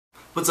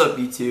What's up,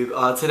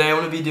 YouTube? Today I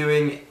want to be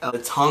doing a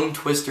tongue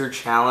twister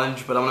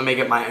challenge, but I'm going to make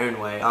it my own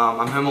way.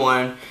 I'm home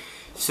alone,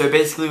 so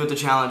basically what the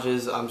challenge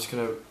is, I'm just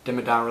going to dim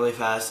it down really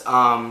fast.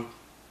 I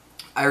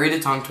read a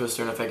tongue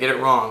twister, and if I get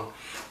it wrong,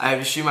 I have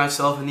to shoot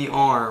myself in the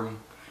arm,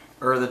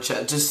 or the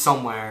chest, just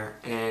somewhere,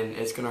 and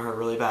it's going to hurt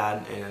really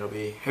bad, and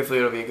hopefully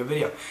it'll be a good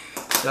video.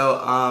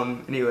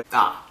 So, anyway,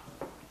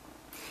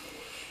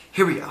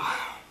 here we go.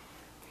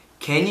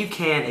 Can you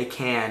can a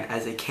can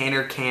as a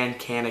canner can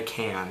a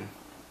can?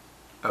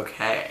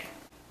 Okay.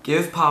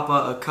 Give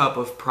Papa a cup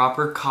of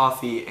proper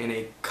coffee in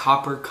a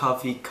copper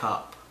coffee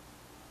cup.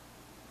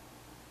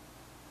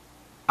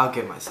 I'll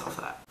give myself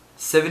that.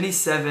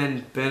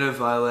 77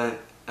 benevolent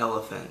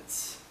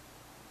elephants.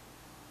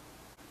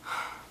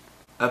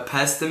 A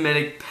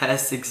pestimatic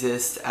pest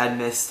exists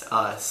amidst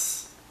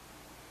us.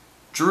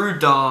 Drew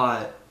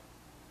Dodd.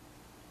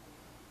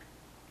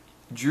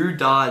 Drew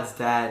Dodd's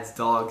dad's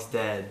dog's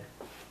dead.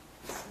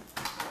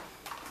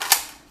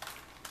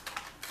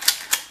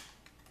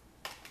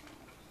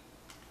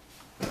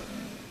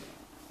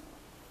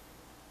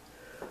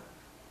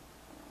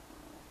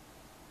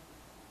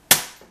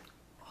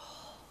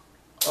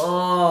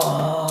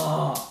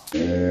 Oh.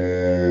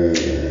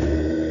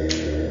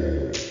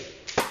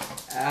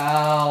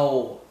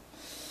 Ow.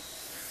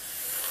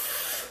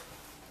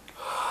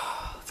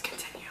 Let's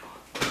continue.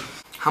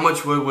 How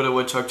much wood would a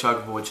woodchuck chuck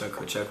if a woodchuck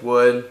could chuck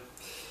wood?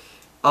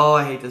 Oh,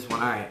 I hate this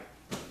one. Alright.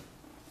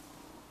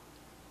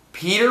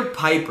 Peter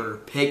Piper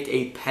picked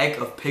a peck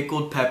of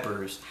pickled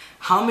peppers.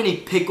 How many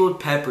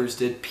pickled peppers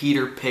did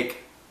Peter pick?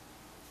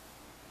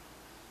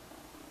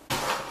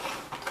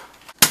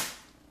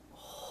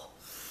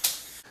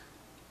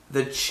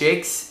 The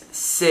chick's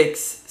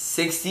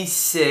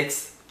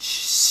 66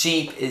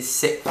 sheep is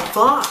 6.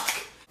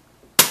 Fuck!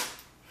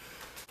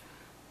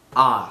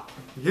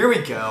 Here we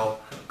go.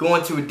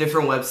 Going to a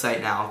different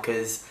website now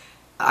because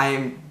I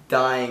am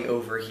dying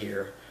over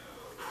here.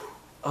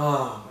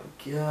 Oh my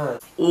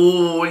god.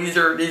 Oh,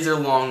 these are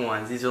long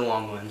ones. These are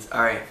long ones.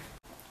 Alright.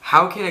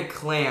 How can a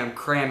clam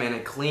cram in a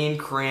clean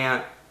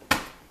cram?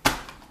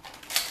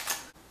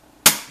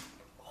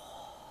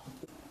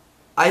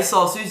 I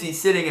saw Susie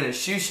sitting in a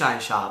shoe shine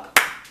shop.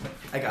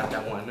 I got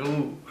that one.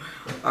 Ooh.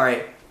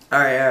 Alright.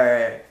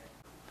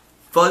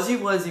 Fuzzy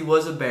Wuzzy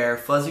was a bear.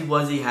 Fuzzy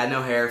Wuzzy had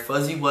no hair.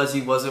 Fuzzy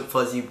Wuzzy wasn't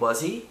fuzzy, was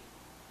he?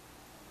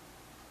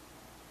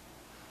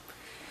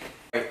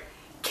 Right.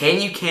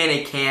 Can you can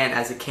a can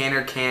as a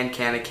canner can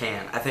a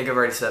can? I think I've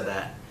already said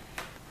that.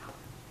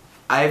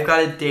 I've got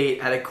a date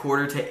at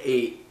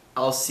 7:45.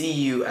 I'll see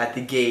you at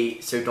the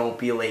gate, so don't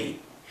be late.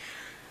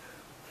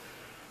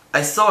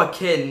 I saw a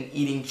kitten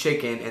eating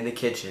chicken in the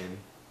kitchen.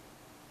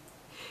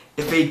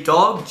 If a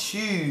dog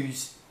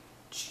chews.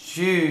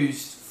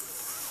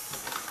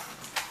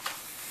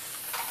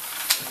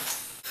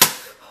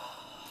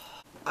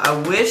 I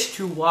wish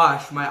to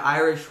wash my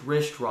Irish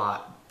wrist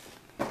rot.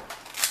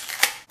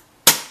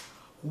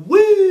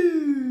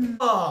 Woo!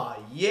 Oh,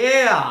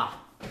 yeah!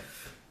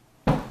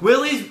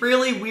 Willie's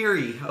really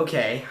weary.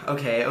 Okay.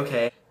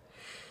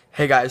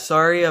 Hey guys,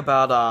 sorry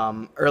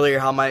about earlier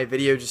how my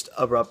video just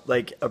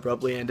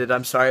abruptly ended.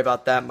 I'm sorry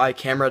about that. My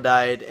camera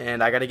died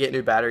and I gotta get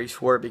new batteries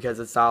for it because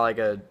it's not like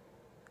a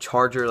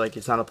charger, like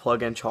it's not a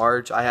plug-in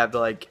charge. I have to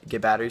like get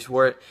batteries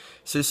for it.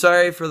 So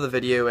sorry for the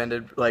video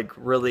ended like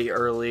really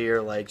early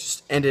or like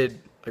just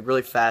ended like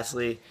really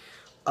fastly.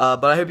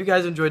 But I hope you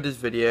guys enjoyed this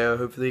video.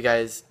 Hopefully you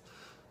guys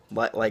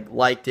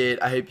liked it.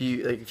 I hope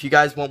you if you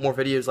guys want more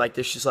videos like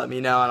this, just let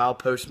me know and I'll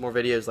post more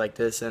videos like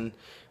this, and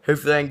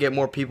hopefully I can get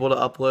more people to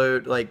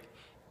upload,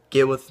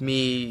 get with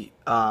me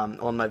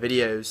on my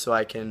videos so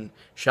I can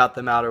shout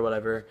them out or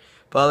whatever.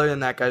 But other than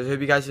that, guys, I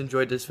hope you guys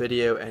enjoyed this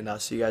video, and I'll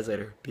see you guys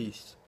later. Peace.